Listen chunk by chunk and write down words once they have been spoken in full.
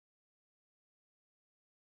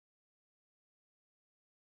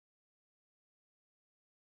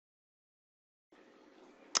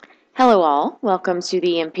Hello all, welcome to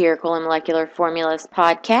the Empirical and Molecular Formulas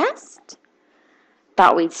podcast.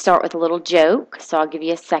 Thought we'd start with a little joke, so I'll give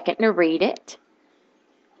you a second to read it.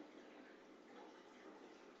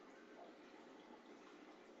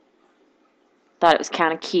 Thought it was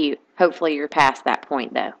kind of cute. Hopefully you're past that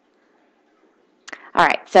point though.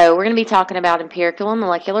 Alright, so we're going to be talking about empirical and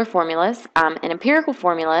molecular formulas. An empirical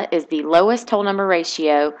formula is the lowest whole number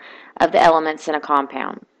ratio of the elements in a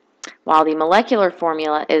compound, while the molecular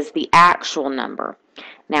formula is the actual number.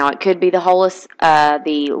 Now, it could be the lowest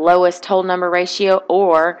whole number ratio,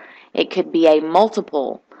 or it could be a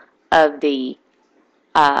multiple of the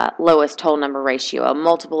lowest whole number ratio, a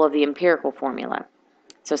multiple of the empirical formula.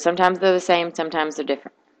 So sometimes they're the same, sometimes they're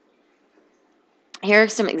different. Here are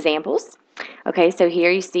some examples. Okay, so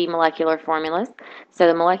here you see molecular formulas. So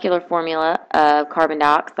the molecular formula of carbon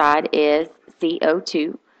dioxide is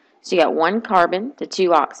CO2. So you got 1 carbon to 2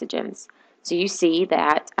 oxygens. So you see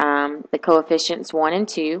that the coefficients 1 and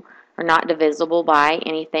 2 are not divisible by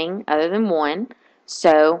anything other than 1.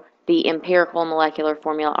 So the empirical and molecular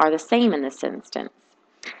formula are the same in this instance.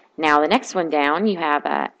 Now the next one down, you have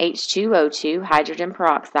H2O2, hydrogen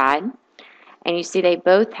peroxide. And you see they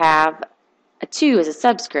both have a 2 as a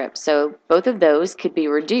subscript. So both of those could be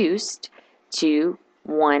reduced to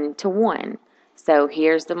 1 to 1. So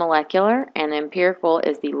here's the molecular, and the empirical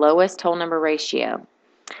is the lowest whole number ratio.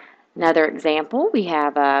 Another example, we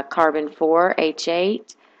have carbon 4,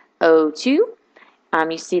 H8, O2.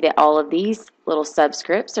 You see that all of these little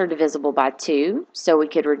subscripts are divisible by 2, so we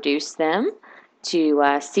could reduce them to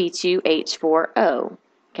C2H4O.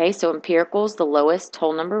 Okay, so empirical is the lowest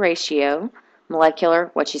whole number ratio, molecular,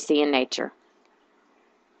 what you see in nature.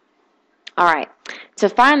 Alright, to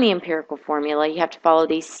find the empirical formula, you have to follow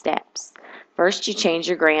these steps. First, you change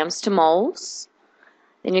your grams to moles.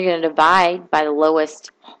 Then you're going to divide by the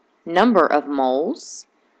lowest number of moles.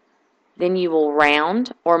 Then you will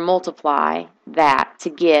round or multiply that to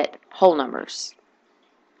get whole numbers.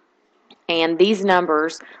 And these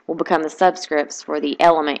numbers will become the subscripts for the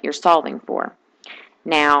element you're solving for.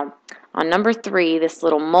 Now, on number 3, this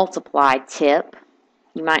little multiply tip,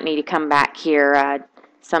 you might need to come back here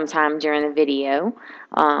sometime during the video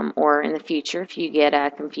or in the future if you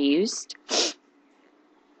get confused.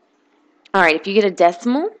 Alright, if you get a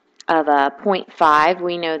decimal of 0.5,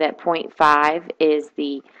 we know that 0.5 is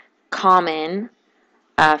the common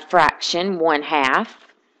fraction, 1/2.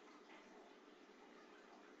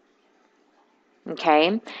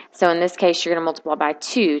 Okay, so in this case you're going to multiply by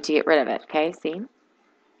 2 to get rid of it. Okay, see?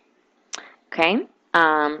 Okay,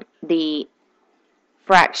 the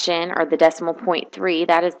fraction, or the decimal 0.3,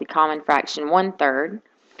 that is the common fraction 1/3.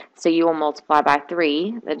 So you will multiply by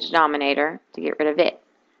 3, the denominator, to get rid of it.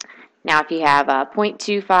 Now if you have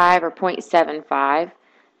 0.25 or 0.75,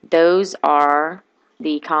 those are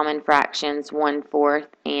the common fractions 1/4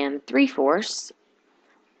 and 3/4.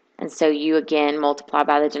 And so you again multiply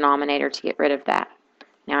by the denominator to get rid of that.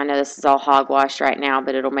 Now I know this is all hogwash right now,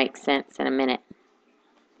 but it'll make sense in a minute.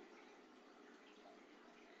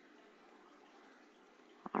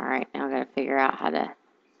 Alright, now I've got to figure out how to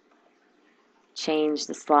change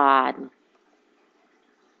the slide.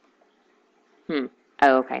 Oh,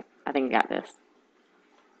 okay. I think I got this.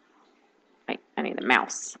 Wait, I need the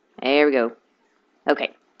mouse. There we go.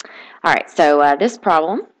 Okay. Alright, so this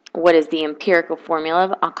problem, what is the empirical formula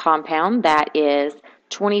of a compound that is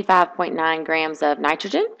 25.9 grams of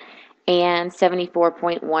nitrogen and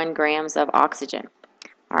 74.1 grams of oxygen?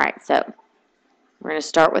 Alright, so we're going to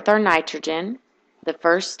start with our nitrogen. The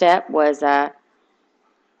first step was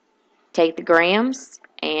take the grams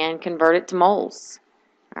and convert it to moles.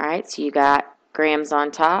 Alright, so you got grams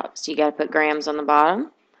on top, so you got to put grams on the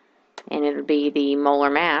bottom, and it'll be the molar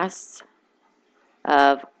mass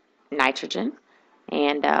of nitrogen,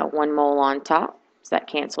 and 1 mole on top, so that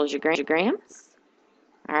cancels your grams.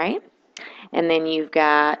 Alright, and then you've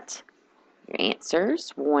got your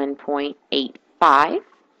answers, 1.85.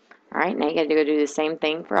 Alright, now you got to go do the same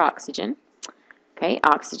thing for oxygen. Okay,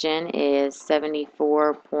 oxygen is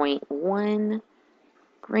 74.1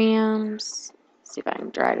 grams. Let's see if I can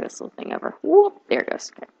drag this little thing over. Whoop, there it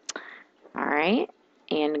goes. Okay. Alright,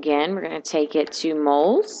 and again, we're going to take it to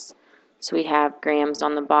moles. So we have grams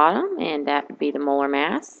on the bottom, and that would be the molar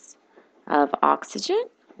mass of oxygen.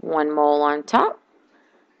 1 mole on top.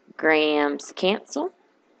 Grams cancel.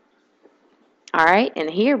 Alright,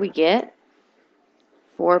 and here we get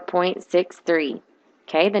 4.63.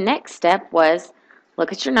 Okay, the next step was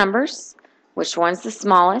look at your numbers. Which one's the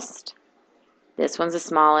smallest? This one's the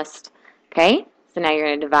smallest. Okay, so now you're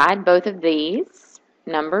going to divide both of these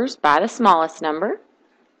numbers by the smallest number.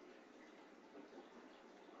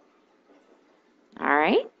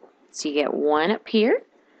 Alright, So you get 1 up here.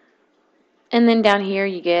 And then down here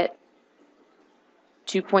you get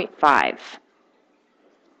 2.5.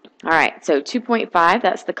 All right, so 2.5,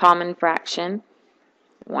 that's the common fraction,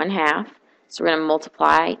 1/2. So we're going to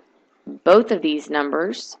multiply both of these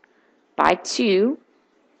numbers by 2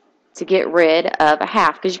 to get rid of a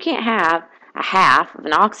half, because you can't have a half of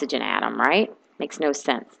an oxygen atom, right? Makes no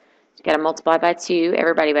sense. You got to multiply by 2,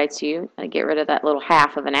 everybody by 2, and get rid of that little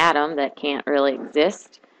half of an atom that can't really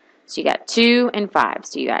exist. So you got 2 and 5.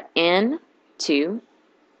 So you got N2,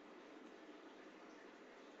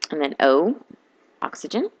 and then O,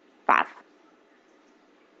 oxygen, 5.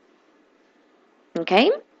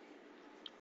 Okay?